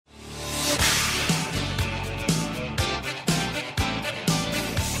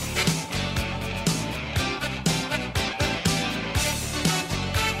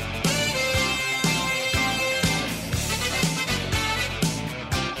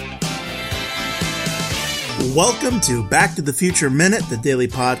Welcome to Back to the Future Minute, the daily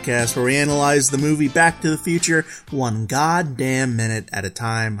podcast where we analyze the movie Back to the Future one goddamn minute at a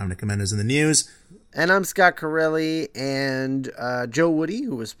time. I'm Nick Mendes in the news. And I'm Scott Corelli, and Joe Woody,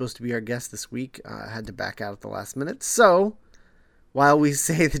 who was supposed to be our guest this week, had to back out at the last minute. So, while we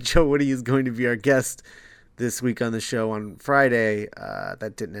say that Joe Woody is going to be our guest this week on the show on Friday,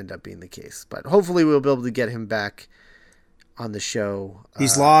 that didn't end up being the case. But hopefully we'll be able to get him back on the show.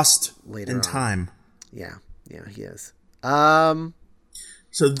 He's lost later in on. time. Yeah, he is. So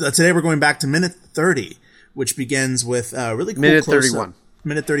today we're going back to minute 30, which begins with a really cool Minute close-up. 31.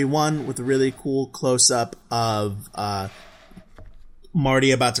 Minute 31 with a really cool close-up of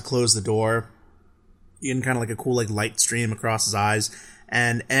Marty about to close the door. You can kind of like a cool light stream across his eyes,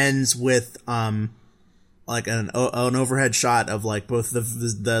 and ends with like an overhead shot of like both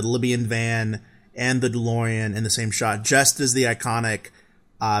the Libyan van and the DeLorean in the same shot, just as the iconic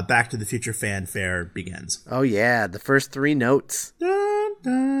Back to the Future fanfare begins. Oh, yeah, the first three notes. Dun,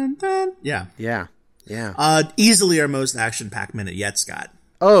 dun, dun. Yeah. Easily our most action-packed minute yet, Scott.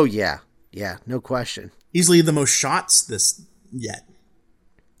 Oh, yeah, no question. Easily the most shots this yet.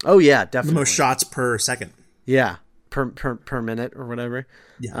 Oh, yeah, definitely. The most shots per second. Yeah, per minute or whatever.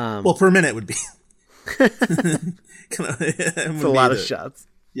 Yeah. Well, per minute would be. It's a lot of shots.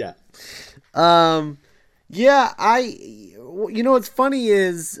 Yeah. You know what's funny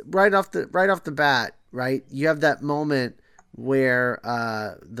is right off the bat, right? You have that moment where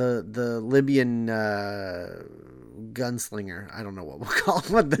the Libyan gunslinger, I don't know what we'll call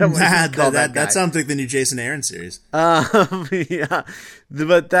him. That sounds like the new Jason Aaron series. Yeah,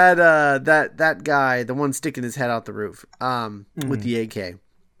 but that guy, the one sticking his head out the roof, with the AK,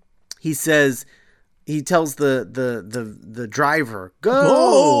 he tells the driver,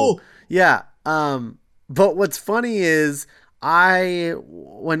 go. Yeah. But what's funny is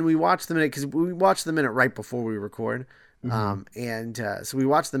when we watch the minute, because we watch the minute right before we record, so we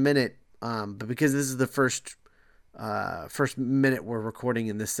watch the minute, but because this is the first minute we're recording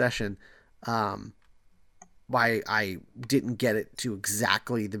in this session, I didn't get it to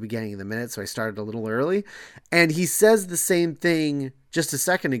exactly the beginning of the minute, so I started a little early, and he says the same thing just a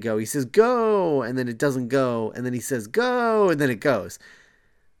second ago. He says go, and then it doesn't go, and then he says go, and then it goes.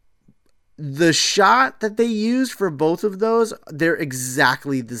 The shot that they used for both of those, they're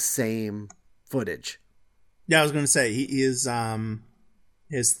exactly the same footage. Yeah, I was going to say his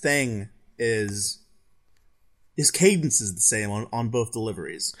thing is his cadence is the same on both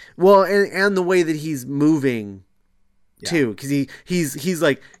deliveries. Well, and the way that he's moving too, because he's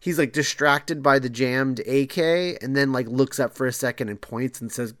like distracted by the jammed AK, and then like looks up for a second and points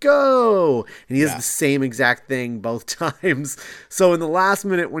and says go, and he has the same exact thing both times. So in the last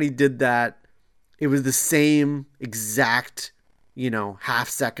minute when he did that, it was the same exact half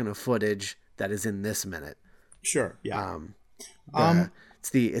second of footage that is in this minute. Sure. Yeah.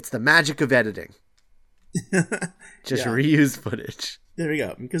 It's the magic of editing. Just reuse footage. There we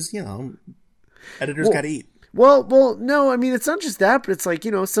go. Because editors got to eat. Well, no, I mean, it's not just that, but it's like,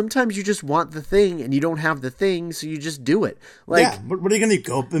 sometimes you just want the thing and you don't have the thing, so you just do it. Like, what are you going to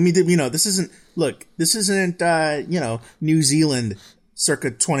go? I mean, this isn't New Zealand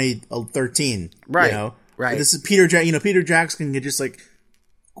circa 2013. Right. Right. This is Peter Jackson could just like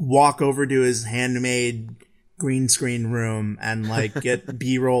walk over to his handmade green screen room and like get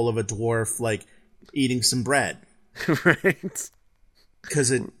B-roll of a dwarf like eating some bread. Right. Because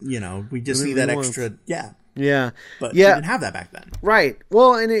we just need that extra. Yeah. Yeah. But we didn't have that back then. Right.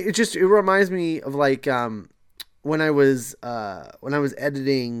 Well, and it reminds me of like when I was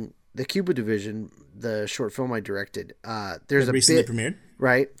editing the Cuba Division, the short film I directed. There's a recently bit, premiered.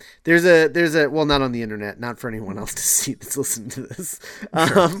 Right. There's a well, not on the internet, not for anyone else to see that's listening to this.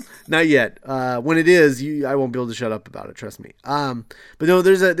 Sure. Not yet. When it is, I won't be able to shut up about it. Trust me. But no,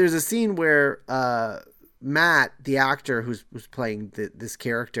 there's a scene where Matt, the actor who's playing this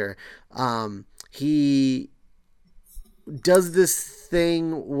character, he does this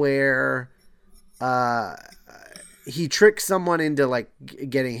thing where he tricks someone into like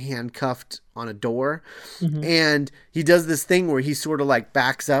getting handcuffed on a door, and he does this thing where he sort of like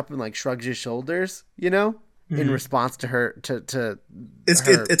backs up and like shrugs his shoulders, in response to her.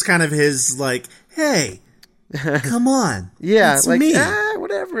 It's kind of his like, hey, come on, it's like me.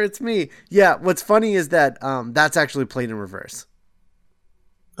 Whatever, it's me. Yeah. What's funny is that that's actually played in reverse.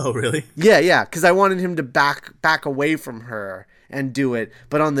 Oh, really? Yeah. Because I wanted him to back away from her and do it,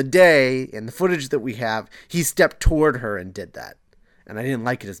 but on the day in the footage that we have, he stepped toward her and did that, and I didn't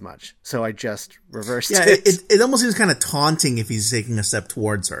like it as much, so I just reversed it. It almost seems kind of taunting if he's taking a step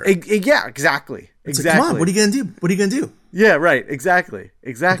towards her. Yeah, exactly. Like, come on, what are you gonna do? Yeah, right. Exactly.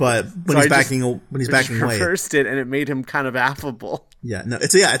 But when So he's I just backing away, reversed it, and it made him kind of affable. yeah, no,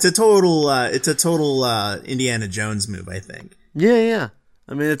 it's a total Indiana Jones move, I think. Yeah.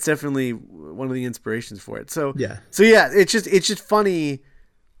 I mean, it's definitely one of the inspirations for it. So Yeah. it's just funny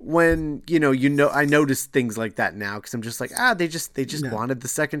when I notice things like that now, because I'm just like, they just wanted the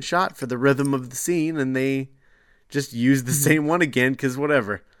second shot for the rhythm of the scene, and they just used the same one again because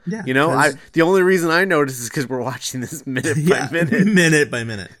whatever. Yeah, The only reason I notice is because we're watching this minute by minute. minute by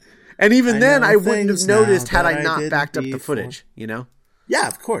minute. And even then, I wouldn't have noticed had I that I not didn't backed up the before. footage, Yeah,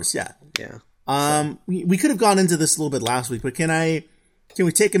 of course, yeah. Yeah. We could have gone into this a little bit last week, but can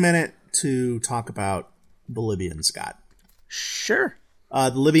we take a minute to talk about the Libyans, Scott? Sure.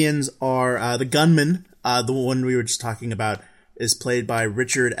 The Libyans are the gunman. The one we were just talking about is played by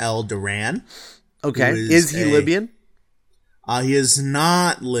Richard L. Duran. Okay. Is he Libyan? He is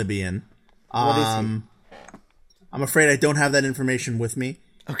not Libyan. What is he? I'm afraid I don't have that information with me.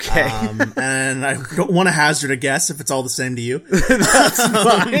 Okay. And I don't want to hazard a guess if it's all the same to you. That's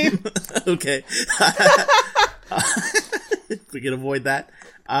fine. Okay. We can avoid that.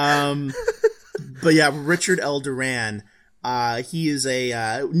 But yeah, Richard L. Duran, he is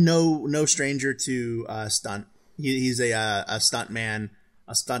a no stranger to stunt. He's a stunt man,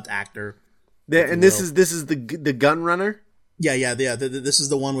 a stunt actor. And this is the gun runner? Yeah. This is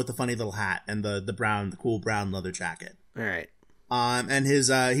the one with the funny little hat and the cool brown leather jacket. All right. And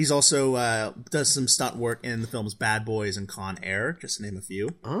he's also does some stunt work in the films Bad Boys and Con Air, just to name a few.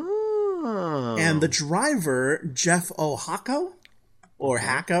 Oh. And the driver, Jeff O'Hako, or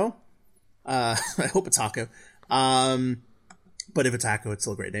Hako, I hope it's Hako. But if it's Hako, it's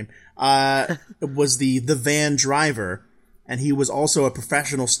still a great name. Was the van driver, and he was also a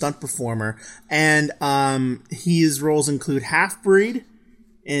professional stunt performer. And his roles include Half-Breed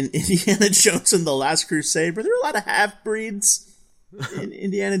in Indiana Jones and the Last Crusade. Were there a lot of half-breeds in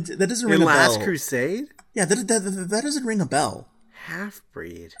Indiana? That doesn't ring a bell. Last Crusade? Yeah, that doesn't ring a bell.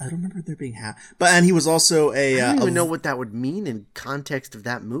 Half-breed. I don't remember there being and he was also I don't even know what that would mean in context of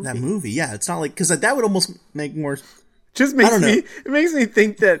that movie. That movie, yeah, it's not like, because that would almost make more. Just makes it makes me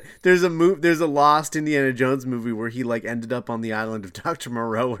think that there's a lost Indiana Jones movie where he like ended up on the island of Dr.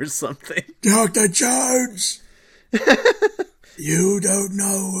 Moreau or something. Dr. Jones, you don't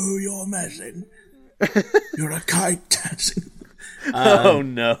know who you're messing. You're a kite dancing. Oh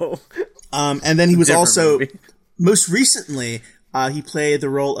no. And then he was also movie. Most recently. He played the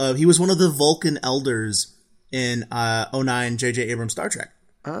role of, he was one of the Vulcan elders in 09 J.J. Abrams' Star Trek.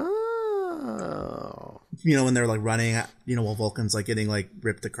 Oh. When they're like running, while Vulcan's like getting like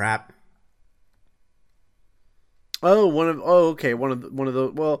ripped to crap. Oh, one of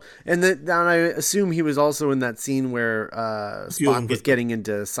the, well, and I assume he was also in that scene where Spock was getting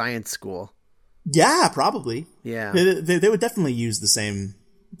into science school. Yeah, probably. Yeah. They would definitely use the same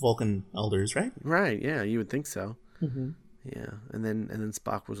Vulcan elders, right? Right, yeah, you would think so. Mm-hmm. Yeah, and then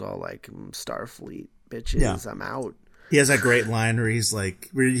Spock was all like, "Starfleet, bitches, yeah. I'm out." He has that great line where he's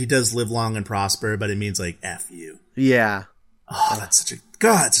like, he does live long and prosper, but it means like F you. Yeah. Oh, that's such a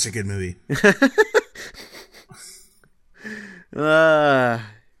good movie. Yeah,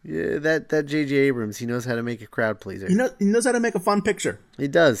 that J.J. Abrams, he knows how to make a crowd pleaser. He knows how to make a fun picture. He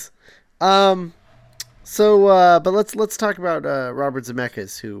does. So, but let's talk about Robert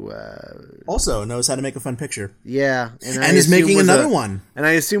Zemeckis, who also knows how to make a fun picture. Yeah, and is making another one. And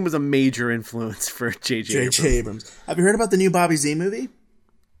I assume was a major influence for J.J. Abrams. Have you heard about the new Bobby Z movie?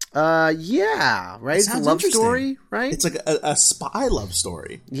 Yeah, right. It's a love story, right? It's like a spy love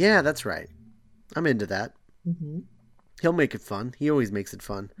story. Yeah, that's right. I'm into that. Mm-hmm. He'll make it fun. He always makes it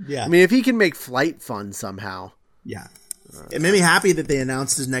fun. Yeah. I mean, if he can make Flight fun somehow. Yeah. It made me happy that they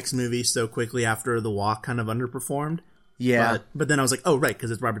announced his next movie so quickly after The Walk kind of underperformed. Yeah. But then I was like, oh, right,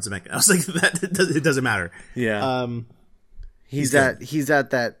 because it's Robert Zemeckis. I was like, it doesn't matter. Yeah. He's at that,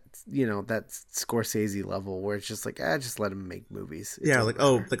 that Scorsese level where it's just like, just let him make movies. It's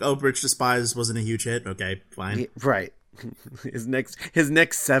Bridge to Spies wasn't a huge hit. Okay, fine. Right. His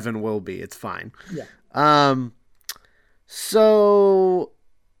next 7 will be. It's fine. Yeah. So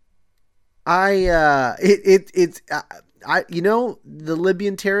the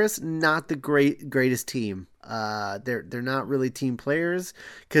Libyan terrorists, not the greatest team. They're not really team players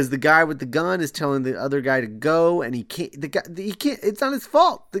because the guy with the gun is telling the other guy to go, and he can't. It's not his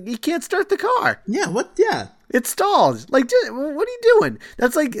fault. He can't start the car. Yeah. What? Yeah. It stalled. Like, what are you doing?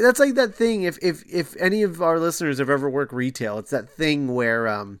 That's like that thing. If any of our listeners have ever worked retail, it's that thing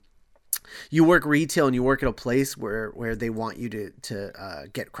where you work retail and you work at a place where they want you to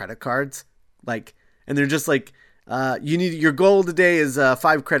get credit cards, like, and they're just like, you need your goal today is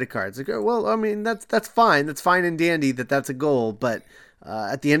 5 credit cards. Like, well, I mean that's fine. That's fine and dandy that's a goal, but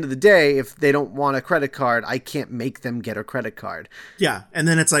at the end of the day, if they don't want a credit card, I can't make them get a credit card. Yeah, and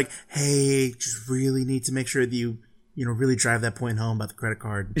then it's like, hey, just really need to make sure that you really drive that point home about the credit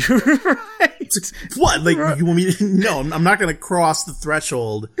card. Right. It's like, what? Like, you want me to? No, I'm not going to cross the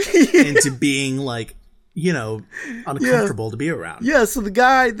threshold into being like, uncomfortable to be around. Yeah, so the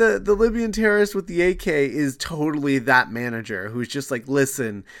guy, the Libyan terrorist with the AK is totally that manager who's just like,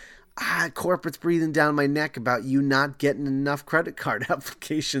 listen, corporate's breathing down my neck about you not getting enough credit card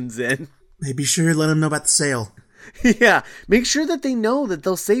applications in. Hey, be sure to let them know about the sale. Yeah, make sure that they know that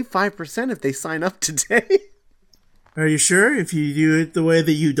they'll save 5% if they sign up today. Are you sure? If you do it the way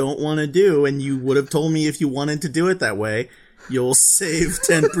that you don't want to do, and you would have told me if you wanted to do it that way, you'll save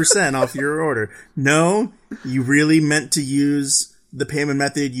 10% off your order. No, you really meant to use the payment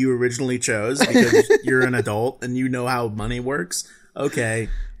method you originally chose because you're an adult and you know how money works? Okay.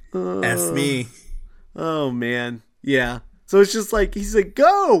 F me. Oh, man. Yeah. So it's just like, he's like,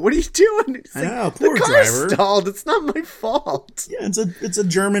 go! What are you doing? He's I like, know, poor the car driver. stalled. It's not my fault. Yeah, it's a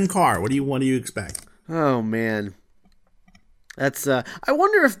German car. What do you expect? Oh, man. That's I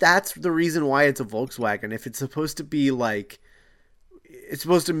wonder if that's the reason why it's a Volkswagen. If it's supposed to be like, it's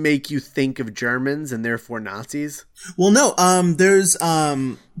supposed to make you think of Germans and therefore Nazis. Well, no. There's I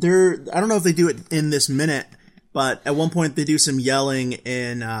don't know if they do it in this minute, but at one point they do some yelling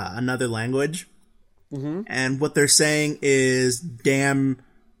in another language, and what they're saying is "damn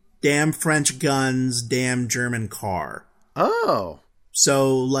French guns, damn German car." Oh,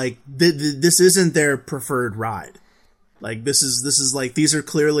 so like this isn't their preferred ride. Like this is like, these are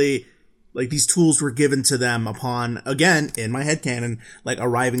clearly like, these tools were given to them upon, again, in my headcanon, like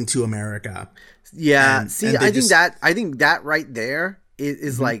arriving to America. Yeah. And, see, and I think that right there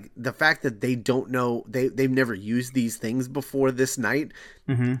is like the fact that they don't know, they've never used these things before this night.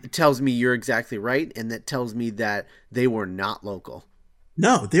 It tells me you're exactly right. And that tells me that they were not local.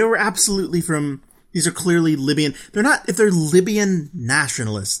 No, they were absolutely these are clearly Libyan. If they're Libyan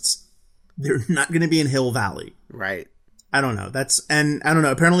nationalists, they're not going to be in Hill Valley. Right. I don't know. And I don't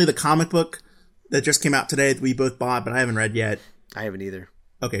know. Apparently the comic book that just came out today that we both bought, but I haven't read yet. I haven't either.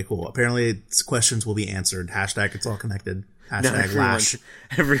 Okay, cool. Apparently its questions will be answered. Hashtag it's all connected. Hashtag No, Lash.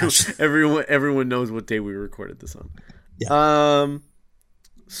 Everyone knows what day we recorded this on. Yeah.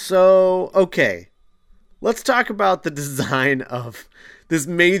 So, okay. Let's talk about the design of this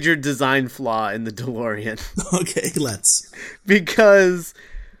major design flaw in the DeLorean. Okay, let's. Because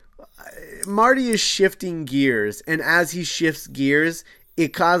Marty is shifting gears, and as he shifts gears, it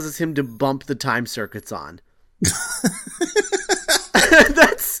causes him to bump the time circuits on.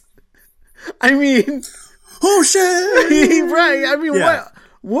 Oh shit! Right, I mean, Yeah.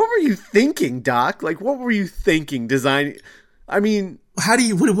 what were you thinking, Doc? Like, what were you thinking designing? I mean, How do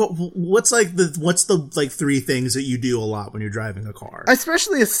you, what's the like 3 things that you do a lot when you're driving a car?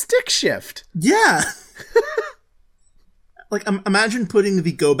 especially a stick shift. Yeah. Like, imagine putting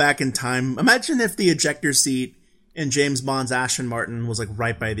the go back in time. Imagine if the ejector seat in James Bond's Aston Martin was like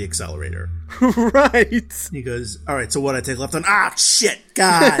right by the accelerator. Right. He goes, all right, so what, I take left on? Ah, shit.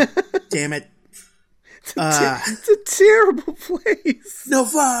 God damn it. It's a terrible place. No,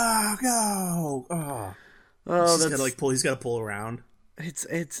 fuck. Oh. Oh, He's got to pull around.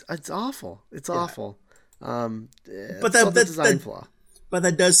 it's awful. It's awful. But that's that design flaw. But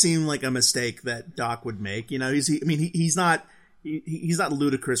that does seem like a mistake that Doc would make. You know, he's not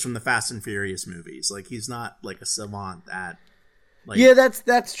ludicrous from the Fast and Furious movies. Like, he's not like a savant at. Like, Yeah,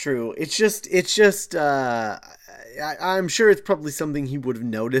 that's true. It's just. I'm sure it's probably something he would have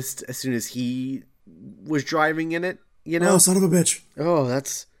noticed as soon as he was driving in it. You know. Oh, son of a bitch. Oh,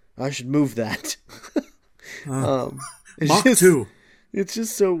 I should move that. Mach 2. It's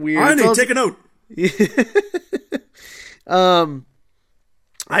just so weird. I need, take a note.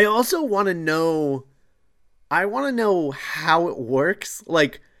 I also want to know. I want to know how it works.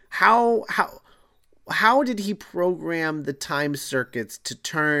 Like how did he program the time circuits to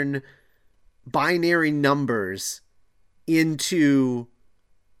turn binary numbers into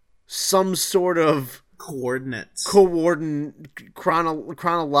some sort of coordinates,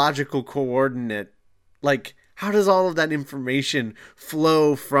 chronological coordinate? Like, how does all of that information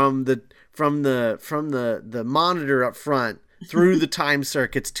flow from the monitor up front through the time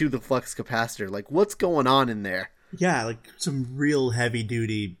circuits to the flux capacitor? Like, what's going on in there? Yeah, like some real heavy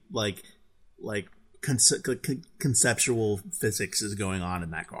duty, like conceptual physics is going on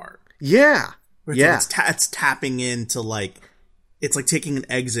in that car. Yeah. Yeah. It's tapping into like, it's like taking an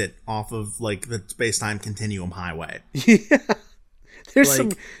exit off of like the space-time continuum highway. Yeah.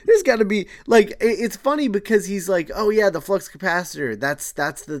 Like, there's got to be like, it's funny because he's like, oh yeah, the flux capacitor,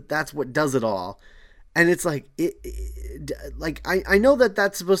 that's what does it all. And it's like, like I know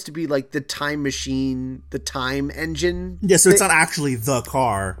that's supposed to be like the time machine, the time engine. Yeah, so it's not actually the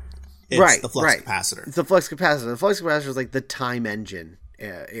car. It's the flux capacitor. It's the flux capacitor. The flux capacitor is like the time engine,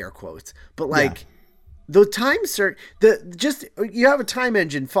 air quotes. But like the time you have a time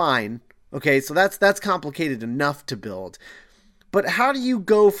engine, fine. Okay, so that's complicated enough to build. But how do you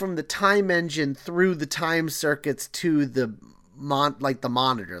go from the time engine through the time circuits to the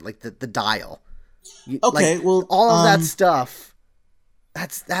monitor, like the dial? Okay, like, well, all of that stuff.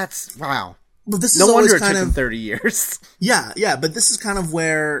 That's wow. But this is no wonder it kind took of them 30 years. Yeah, but this is kind of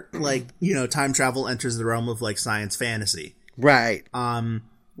where, like, you know, time travel enters the realm of like science fantasy, right?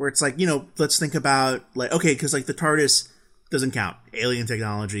 Where it's like, you know, let's think about like, okay, because like the TARDIS doesn't count, alien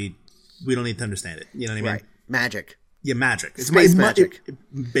technology, we don't need to understand it. You know what I mean? Right, magic. Yeah, magic. Space magic.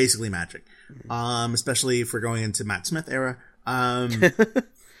 Basically magic. Especially if we're going into Matt Smith era.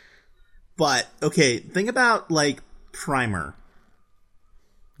 But okay, think about like Primer.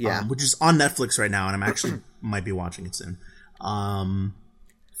 Yeah. Which is on Netflix right now, and I'm actually might be watching it soon.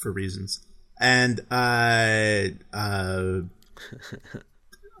 For reasons. And because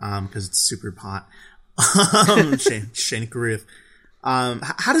it's super hot. Shane Carruth.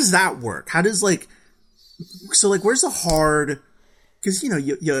 How does that work? How does like, so like, where's the hard, because, you know,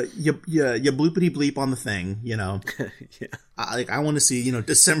 you bloopity bleep on the thing, you know. Yeah. Like, I want to see, you know,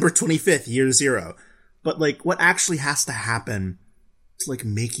 December 25th, year 0. But like, what actually has to happen to like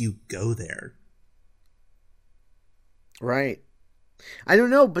make you go there? Right. I don't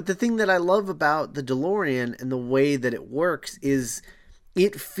know, but the thing that I love about the DeLorean and the way that it works is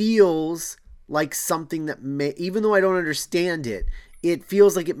it feels like something that even though I don't understand it, it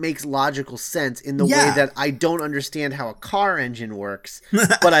feels like it makes logical sense in the way that I don't understand how a car engine works,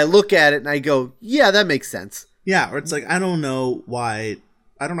 but I look at it and I go, yeah, that makes sense. Yeah, or it's like, I don't know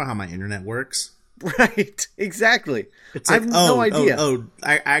how my internet works. Right, exactly. It's like, I have no idea.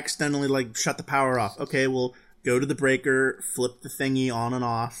 I accidentally like shut the power off. Okay, well, go to the breaker, flip the thingy on and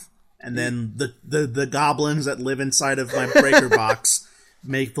off, and then the goblins that live inside of my breaker box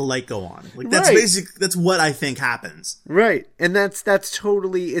make the light go on. Like, that's that's what I think happens. Right. And that's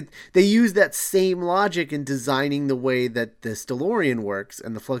totally it. They use that same logic in designing the way that this DeLorean works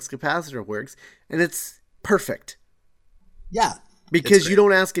and the flux capacitor works, and it's perfect. Yeah. Because you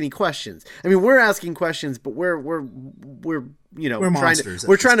don't ask any questions. I mean, we're asking questions, but we're you know,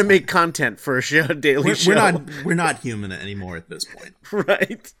 we're trying to make content for a show, daily show. We're not human anymore at this point.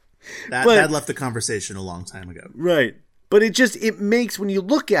 Right. That left the conversation a long time ago. Right. But it makes, when you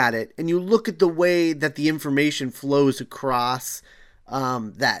look at it and you look at the way that the information flows across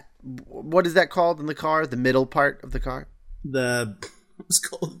that, what is that called in the car? The middle part of the car? It's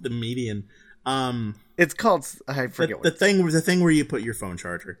called the median. It's called, I forget the thing where you put your phone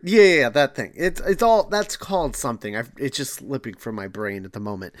charger. Yeah, that thing. It's all, that's called something. It's just slipping from my brain at the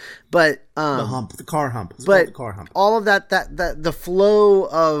moment. But the car hump. It's but the car hump. All of that the flow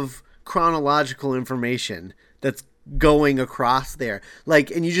of chronological information that's going across there,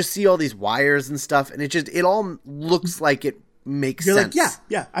 like, and you just see all these wires and stuff, and it all looks like it makes sense. Like,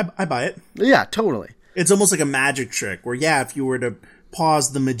 yeah, I buy it. Yeah, totally. It's almost like a magic trick where, if you were to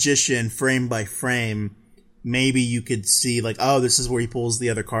pause the magician frame by frame, maybe you could see like, oh, this is where he pulls the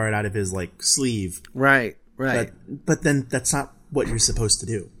other card out of his like sleeve. Right. But then that's not what you're supposed to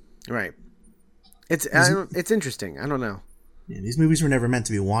do. Right. It's interesting. I don't know. Yeah, these movies were never meant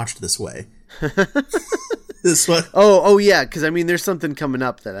to be watched this way. This one. Oh yeah, because I mean, there's something coming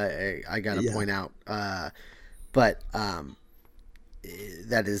up that I gotta point out. But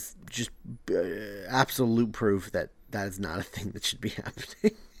that is just absolute proof that is not a thing that should be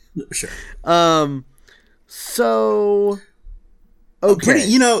happening. Sure. So.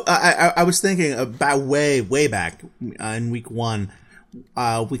 Okay. I was thinking about way back in week 1.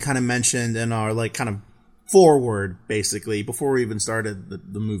 We kind of mentioned in our like kind of forward, basically, before we even started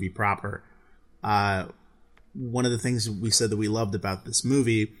the movie proper. One of the things we said that we loved about this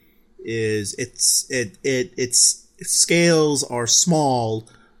movie is its scales are small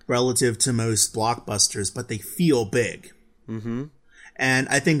relative to most blockbusters, but they feel big. Mm-hmm. And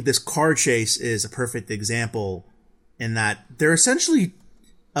I think this car chase is a perfect example in that they're essentially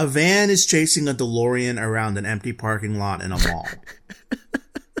a van is chasing a DeLorean around an empty parking lot in a mall.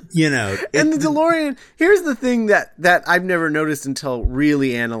 And the DeLorean, here's the thing that I've never noticed until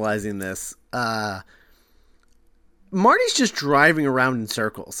really analyzing this. Marty's just driving around in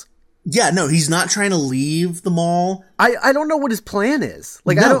circles. Yeah, no, he's not trying to leave the mall. I don't know what his plan is.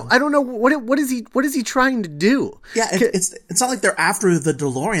 Like, No. I don't know what is he trying to do? Yeah, it's not like they're after the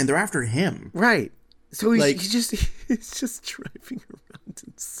DeLorean, they're after him. Right. So Like- he's just driving around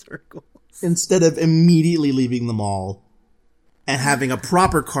in circles. Instead of immediately leaving the mall and having a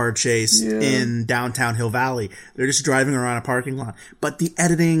proper car chase in downtown Hill Valley, they're just driving around a parking lot. But the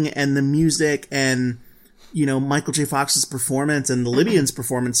editing and the music and, you know, Michael J. Fox's performance and the Libyans'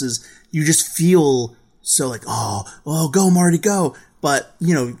 performances, you just feel so like, oh, go Marty, go. But,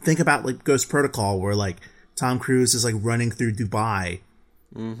 you know, think about like Ghost Protocol, where like Tom Cruise is like running through Dubai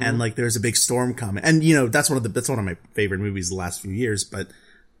and like there's a big storm coming. And, you know, that's one of my favorite movies the last few years, but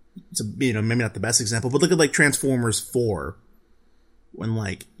it's you know, maybe not the best example, but look at like Transformers 4, when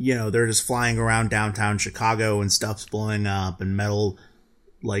like, you know, they're just flying around downtown Chicago and stuff's blowing up and metal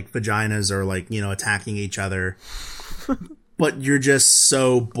like vaginas are like, you know, attacking each other. But you're just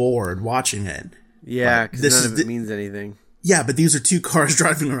so bored watching it. Yeah, Like, because none of it means anything. Yeah, but these are two cars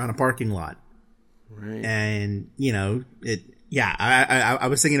driving around a parking lot. Right. And, you know, I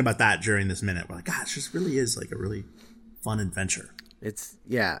was thinking about that during this minute. We're like, gosh, this really is like a really fun adventure. It's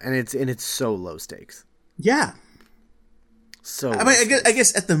it's so low stakes. Yeah. So I mean, I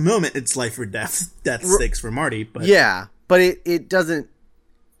guess at the moment it's life or death stakes for Marty, but yeah, but it doesn't.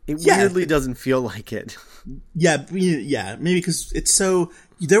 It weirdly doesn't feel like it. yeah, maybe because it's so.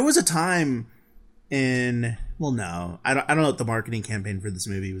 There was a time in no, I don't know what the marketing campaign for this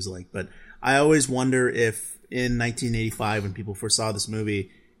movie was like, but I always wonder if in 1985 when people first saw this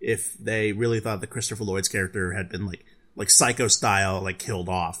movie, if they really thought that Christopher Lloyd's character had been like Psycho style, like killed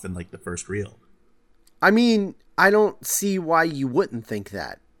off in like the first reel. I mean, I don't see why you wouldn't think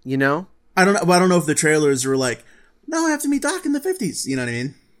that. You know, I don't know if the trailers were like, no, I have to meet Doc in the 50s. You know what I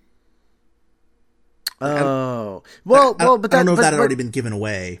mean? Oh, well, I don't know if that had already been given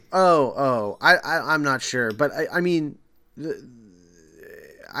away. I'm not sure, but I mean,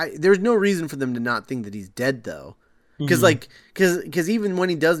 there's no reason for them to not think that he's dead though, because because even when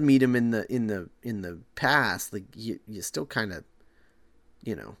he does meet him in the past, like you still kind of,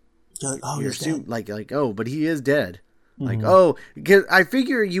 you know, You're like oh, but he is dead. Like oh, because I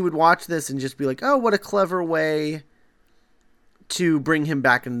figure you would watch this and just be like, oh, what a clever way to bring him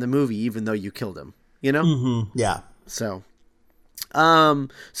back into the movie, even though you killed him. You know? Yeah. So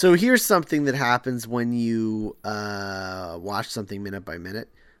here's something that happens when you watch something minute by minute.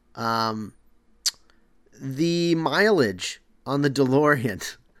 The mileage on the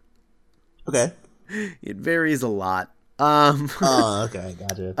DeLorean. Okay. It varies a lot. Okay,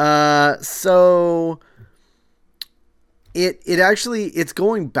 gotcha. So it actually it's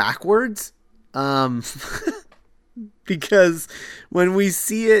going backwards. Because when we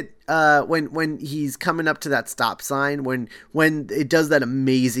see it, when he's coming up to that stop sign, when it does that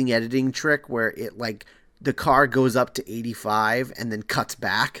amazing editing trick where it like the car goes up to 85 and then cuts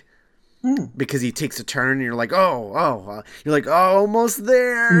back because he takes a turn and you're like, you're like, oh, almost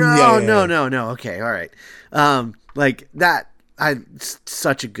there. No. Okay. All right. Like that,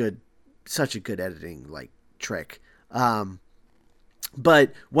 such a good editing like trick.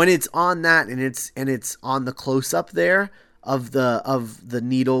 But when it's on that and it's on the close up there of the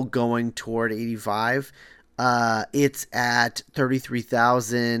needle going toward 85, it's at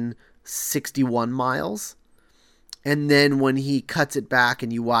 33,061 miles. And then when he cuts it back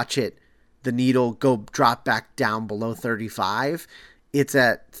and you watch it, the needle drop back down below 35, it's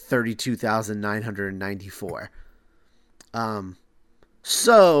at 32,994.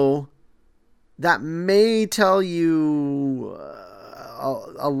 So that may tell you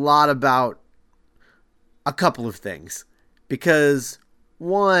a lot about a couple of things, because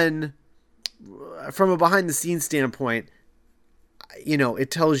one, from a behind the scenes standpoint, you know,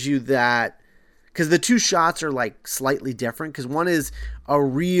 it tells you that because the two shots are like slightly different, because one is a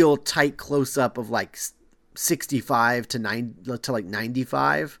real tight close up of like 65 to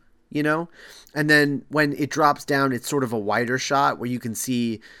 95, you know, and then when it drops down, it's sort of a wider shot where you can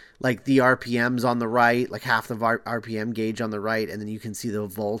see like the RPMs on the right, like half the RPM gauge on the right, and then you can see the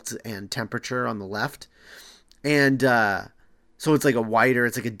volt and temperature on the left. And so it's like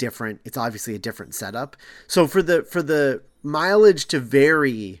it's obviously a different setup. So for the mileage to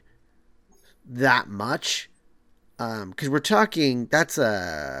vary that much, because we're talking, that's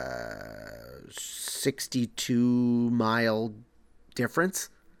a 62 mile difference.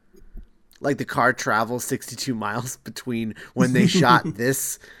 Like the car travels 62 miles between when they shot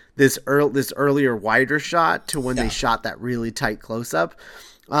this earlier wider shot to when they shot that really tight close up.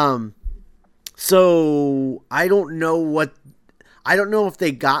 So I don't know if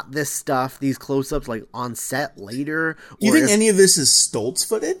they got this stuff, these close ups, like on set later. Do you think any of this is Stoltz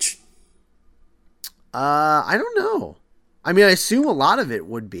footage? I don't know. I mean, I assume a lot of it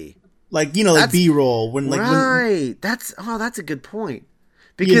would be. Like, like B-roll when right. That's a good point.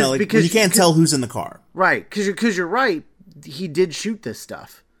 Because when you can't tell who's in the car. Right, because you're right. He did shoot this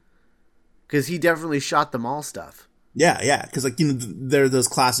stuff. Because he definitely shot the mall stuff. Yeah. Because there are those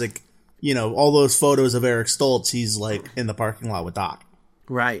classic, all those photos of Eric Stoltz. He's like in the parking lot with Doc.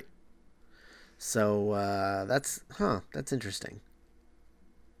 Right. So that's interesting.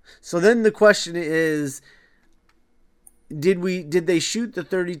 So then the question is, did they shoot the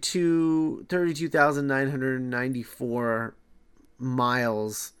 32,994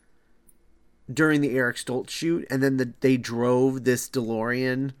 miles during the Eric Stoltz shoot, and then they drove this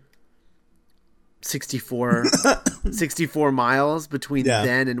DeLorean 64 miles between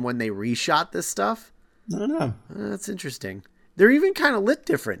then and when they reshot this stuff? I don't know. That's interesting. They're even kind of lit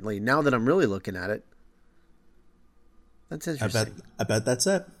differently now that I'm really looking at it. That's interesting. I bet that's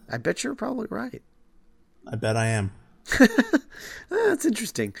it. I bet you're probably right. I bet I am. That's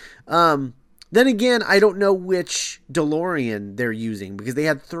interesting. Then again, I don't know which DeLorean they're using because they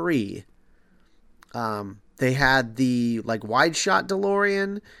had 3. They had the wide shot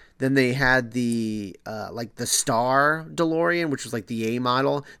DeLorean. Then they had the the Star DeLorean, which was the A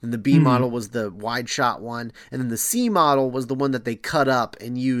model. And the B model was the wide shot one. And then the C model was the one that they cut up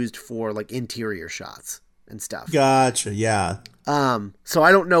and used for interior shots and stuff. Gotcha. Yeah. So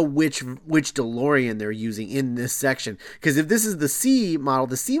I don't know which DeLorean they're using in this section. Because if this is the C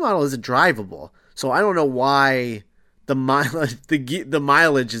model isn't drivable. So I don't know why the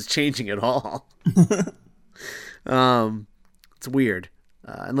mileage is changing at all. It's weird.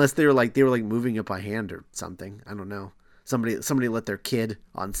 Unless they were moving it by hand or something. I don't know. Somebody let their kid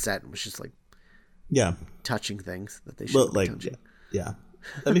on set and was just touching things that they shouldn't be touching. Yeah.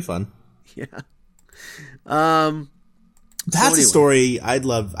 That'd be fun. Yeah. That's a story I'd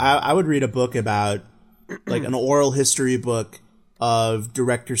love. I would read a book about an oral history book of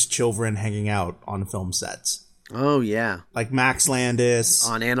directors' children hanging out on film sets. Oh yeah. Like Max Landis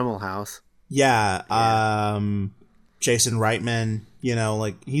on Animal House. Yeah. Jason Reitman,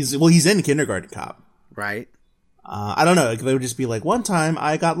 he's in Kindergarten Cop. Right. I don't know. They would just be like, one time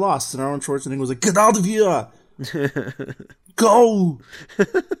I got lost and Arnold Schwarzenegger was like, get out of here. Go.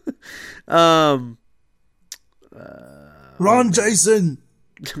 Run, Jason.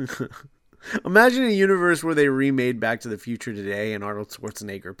 Imagine a universe where they remade Back to the Future today and Arnold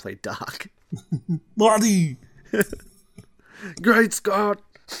Schwarzenegger played Doc. Marty. Great Scott.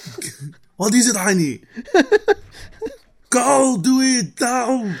 What is it, honey? Go, do it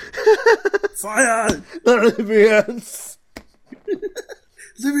now. Fire. Libyans.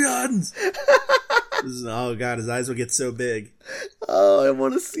 Libyans. Oh, God, his eyes will get so big. Oh, I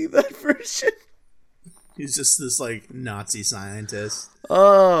want to see that version. He's just this, Nazi scientist.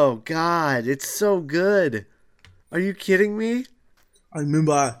 Oh, God, it's so good. Are you kidding me? I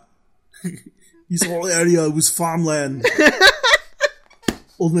remember this whole area was farmland.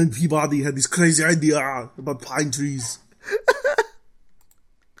 Old man Peabody had this crazy idea about pine trees.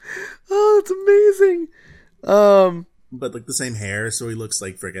 Oh, it's amazing. But the same hair, so he looks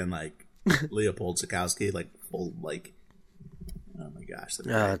like freaking Leopold Zukowski, full oh my gosh.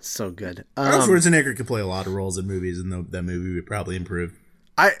 It's so good. Arnold Schwarzenegger could play a lot of roles in movies, and that movie would probably improve.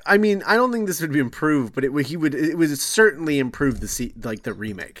 I mean, I don't think this would be improved, but it would certainly improve the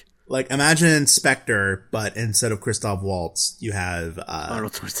remake. Imagine Spectre, but instead of Christoph Waltz, you have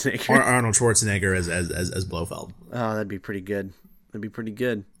Arnold Schwarzenegger. Arnold Schwarzenegger as Blofeld. Oh, that'd be pretty good.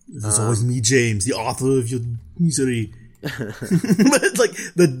 It's always me, James, the author of your misery. But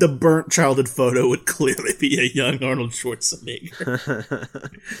the burnt childhood photo would clearly be a young Arnold Schwarzenegger.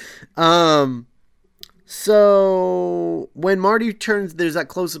 So when Marty turns, there's that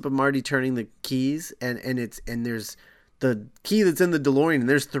close up of Marty turning the keys, and there's the key that's in the DeLorean, and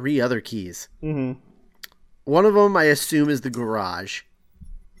there's 3 other keys. Mm-hmm. One of them, I assume, is the garage.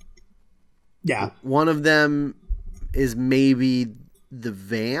 Yeah. One of them is maybe the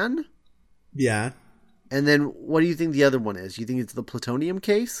van. Yeah. And then what do you think the other one is? You think it's the plutonium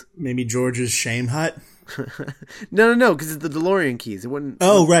case? Maybe George's shame hut? No, because it's the DeLorean keys. It wouldn't.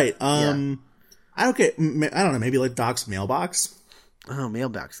 Oh, right. I don't know. Maybe Doc's mailbox? Oh,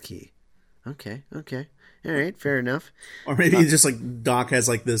 mailbox key. Okay. All right, fair enough. Or maybe just Doc has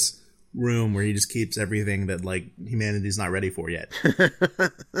this room where he just keeps everything that humanity's not ready for yet.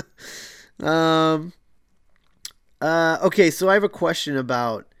 Okay, so I have a question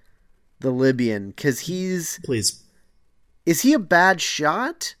about the Libyan, because Please. Is he a bad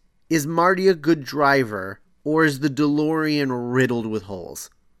shot? Is Marty a good driver? Or is the DeLorean riddled with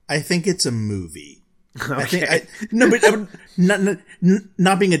holes? I think it's a movie. I think no, but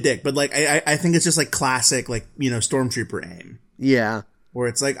not being a dick, but like I think it's just like classic, like, you know, stormtrooper aim. Yeah. Where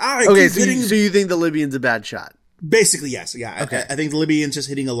it's like, okay, so you think the Libyan's a bad shot? Basically, yes. Yeah. Okay. I think the Libyan's just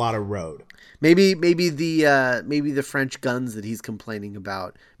hitting a lot of road. Maybe the French guns that he's complaining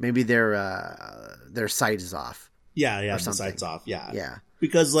about, maybe their sight is off. Yeah, the sight's off. Yeah. Yeah.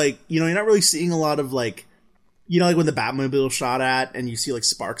 Because, like, you know, you're not really seeing a lot of, like, you know, like when the Batmobile shot at and you see like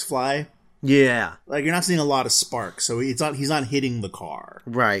sparks fly. Yeah. Like, you're not seeing a lot of sparks, so he's not hitting the car.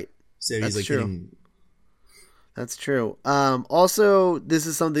 Right. So he's like hitting. That's true. Also, this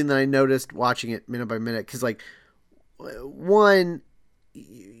is something that I noticed watching it minute by minute, because, like, one,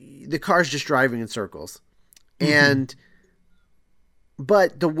 the car's just driving in circles, and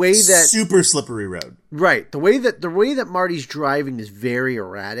but the way that super slippery road, right? The way that Marty's driving is very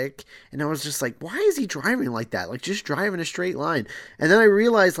erratic, and I was just like, why is he driving like that? Like, just drive in a straight line. And then I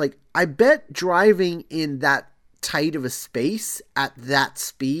realized, like, I bet driving in that tight of a space at that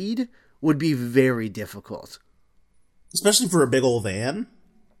speed would be very difficult, especially for a big old van.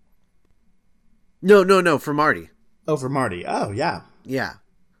 No, for Marty. Oh, for Marty. Oh, yeah. Yeah.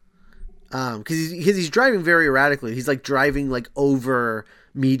 Because he's driving very erratically. He's like driving like over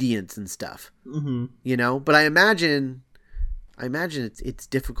medians and stuff. Mm-hmm. You know, but I imagine it's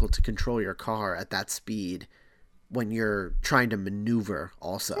difficult to control your car at that speed when you're trying to maneuver.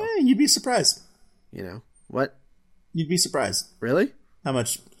 Also, yeah, you'd be surprised. You know what? You'd be surprised. Really? How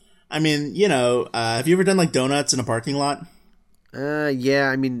much? I mean, you know, have you ever done like donuts in a parking lot? Yeah.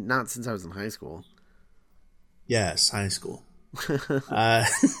 I mean, not since I was in high school. Yes, high school. But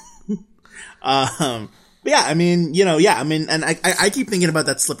yeah, I mean, you know, yeah, I mean, and I keep thinking about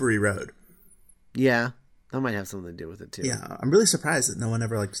that slippery road. Yeah, that might have something to do with it too. Yeah, I'm really surprised that no one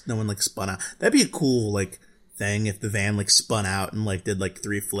spun out. That'd be a cool like thing if the van like spun out and like did like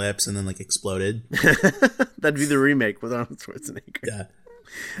 3 flips and then like exploded. That'd be the remake with Arnold Schwarzenegger.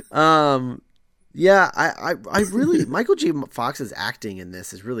 Yeah. Yeah, I really Michael J. Fox's acting in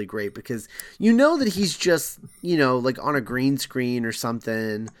this is really great, because you know that he's just, you know, like on a green screen or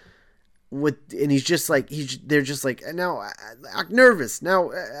something and he's just like they're just like, now act nervous,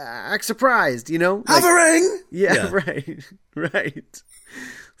 now act surprised, you know, like, hovering. Yeah, right.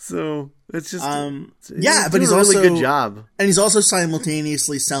 So it's just yeah, but he's a really also good job, and he's also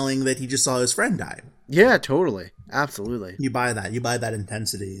simultaneously selling that he just saw his friend die. Yeah, totally, absolutely. You buy that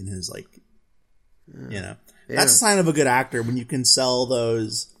intensity in his like. You know, that's a sign of a good actor when you can sell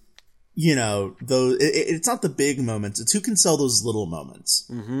those, you know, those, it's not the big moments. It's who can sell those little moments.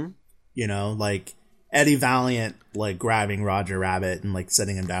 Mm-hmm. You know, like Eddie Valiant, like grabbing Roger Rabbit and like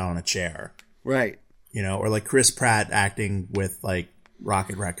setting him down on a chair. Right. You know, or like Chris Pratt acting with like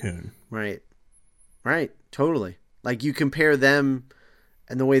Rocket Raccoon. Right. Right. Totally. Like you compare them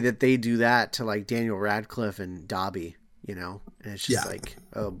and the way that they do that to like Daniel Radcliffe and Dobby. You know, and it's just like,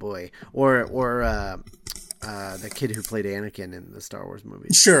 oh boy, or the kid who played Anakin in the Star Wars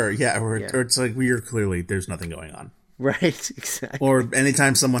movies. Sure, yeah, or it's like clearly there's nothing going on, right? Exactly. Or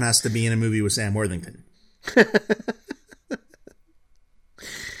anytime someone has to be in a movie with Sam Worthington.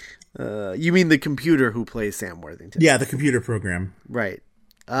 You mean the computer who plays Sam Worthington? Yeah, the computer program, right?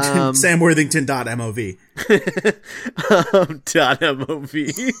 SamWorthington.mov.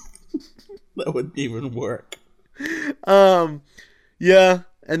 .mov. That wouldn't even work. Yeah,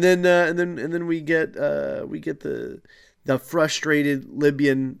 and then we get the frustrated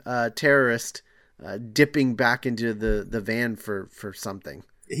Libyan terrorist dipping back into the van for something.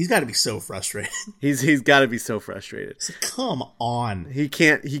 He's got to be so frustrated. He's got to be so frustrated. So, come on. He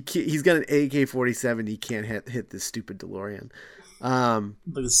can't. He's got an AK-47. He can't hit this stupid DeLorean. Like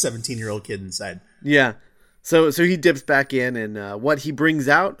a 17-year-old kid inside. Yeah. So he dips back in, and what he brings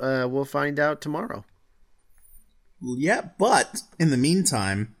out, we'll find out tomorrow. Yeah, but in the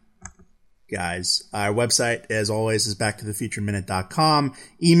meantime, guys, our website, as always, is backtothefutureminute.com.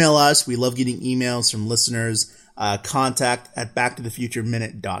 Email us. We love getting emails from listeners. Contact at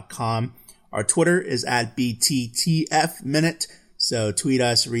backtothefutureminute.com. Our Twitter is at BTTFminute. So tweet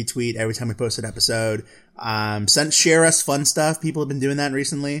us, retweet every time we post an episode. Share us fun stuff. People have been doing that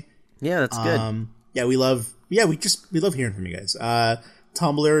recently. Yeah, that's good. Yeah, we love hearing from you guys.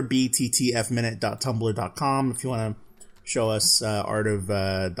 Tumblr, bttfminute.tumblr.com if you want to show us art of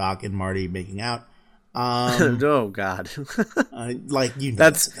Doc and Marty making out. Oh God! Like you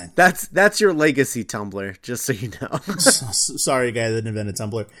know, that's your legacy Tumblr, just so you know. Sorry, guy that invented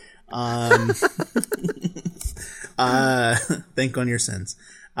Tumblr. Think on your sins.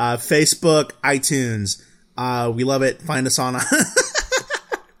 Facebook, iTunes. We love it. Find us on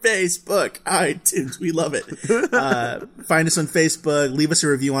Facebook. Facebook, iTunes. We love it. Find us on Facebook. Leave us a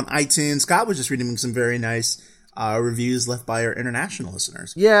review on iTunes. Scott was just reading some very nice reviews left by our international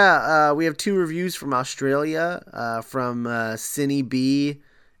listeners. Yeah, we have 2 reviews from Australia, from Cinny B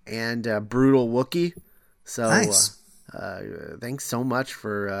and Brutal Wookie. So Nice. thanks so much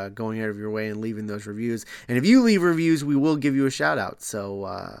for going out of your way and leaving those reviews. And if you leave reviews, we will give you a shout out.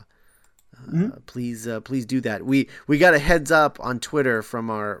 So please do that. We got a heads up on Twitter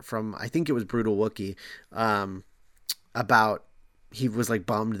from I think it was Brutal Wookie, about, he was like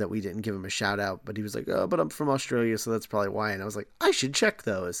bummed that we didn't give him a shout out, but he was like, oh, but I'm from Australia, so that's probably why. And I was like, I should check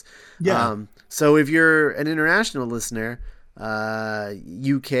those. Yeah. So if you're an international listener,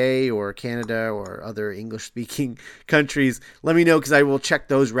 UK or Canada or other English speaking countries, let me know, because I will check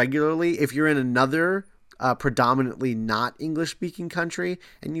those regularly. If you're in another predominantly not English speaking country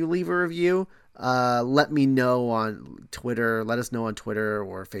and you leave a review, let me know on Twitter. Let us know on Twitter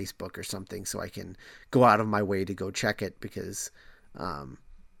or Facebook or something, so I can go out of my way to go check it, because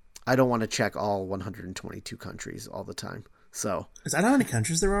I don't want to check all 122 countries all the time. So Is that how many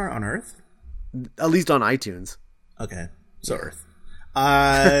countries there are on Earth? at least on iTunes. Okay. So Earth.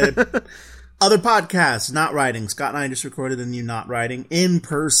 Other podcasts, Not Writing. Scott and I just recorded a new Not Writing in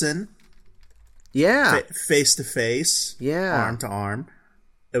person. Yeah. Face to face. Yeah. Arm to arm.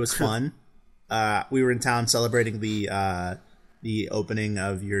 It was fun. We were in town celebrating the opening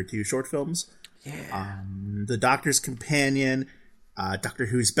of your 2 short films. Yeah. The Doctor's Companion. Doctor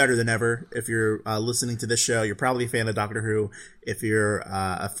Who's better than ever. If you're listening to this show, you're probably a fan of Doctor Who. If you're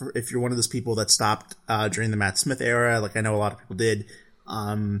one of those people that stopped during the Matt Smith era, like I know a lot of people did,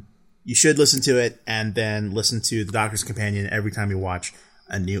 you should listen to it, and then listen to The Doctor's Companion every time you watch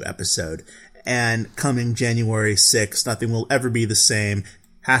a new episode. And coming January 6th, nothing will ever be the same.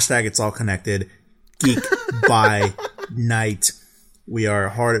 Hashtag It's All Connected. Geek by Night. We are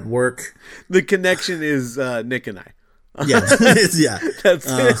hard at work. The connection is Nick and I. Yeah, yeah. That's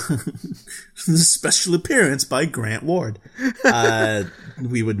it. Special appearance by Grant Ward.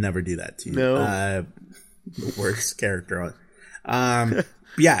 We would never do that to you. No. The worst character.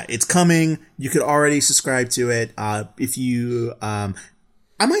 Yeah, it's coming. You could already subscribe to it. If you, am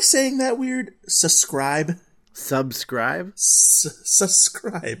I saying that weird? Subscribe. Subscribe.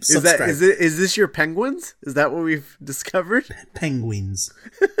 Subscribe. Is this your penguins? Is that what we've discovered? Penguins.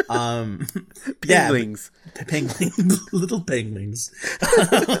 Penguins. Yeah, penguins. Little penguins.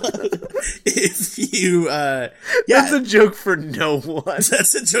 If you, yeah. That's a joke for no one.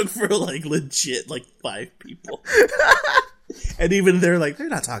 That's a joke for like legit like 5 people. And even they're like, they're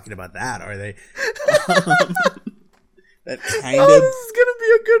not talking about that, are they? That kind of. This is gonna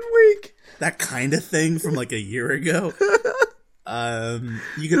be a good week. That kind of thing from like a year ago.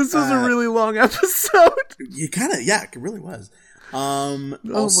 This was a really long episode. You kind of, yeah, it really was.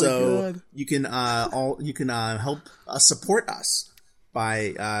 Also, you can help support us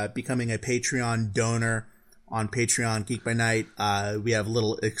by becoming a Patreon donor on Patreon Geek by Night. We have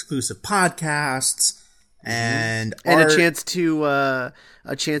little exclusive podcasts and a chance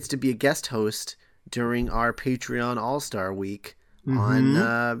to be a guest host during our Patreon All-Star Week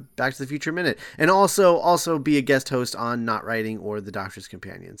on Back to the Future Minute, and also be a guest host on Not Writing or The Doctor's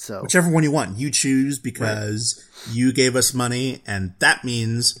Companion. So whichever one you want, you choose, because you gave us money, and that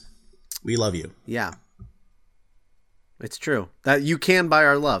means we love you. Yeah, it's true that you can buy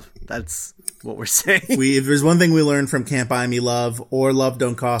our love. That's what we're saying. If there's one thing we learned from Can't Buy Me Love or Love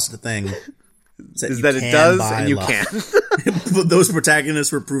Don't Cost a Thing, is that it does and you can. Those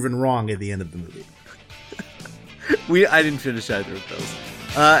protagonists were proven wrong at the end of the movie. I didn't finish either of those.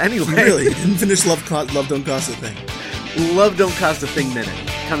 Anyway, really, you didn't finish Love Don't Cost a Thing. Love Don't Cost a Thing minute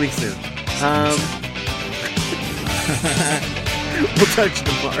coming soon. We'll talk to you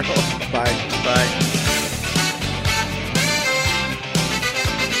tomorrow. Bye. Bye.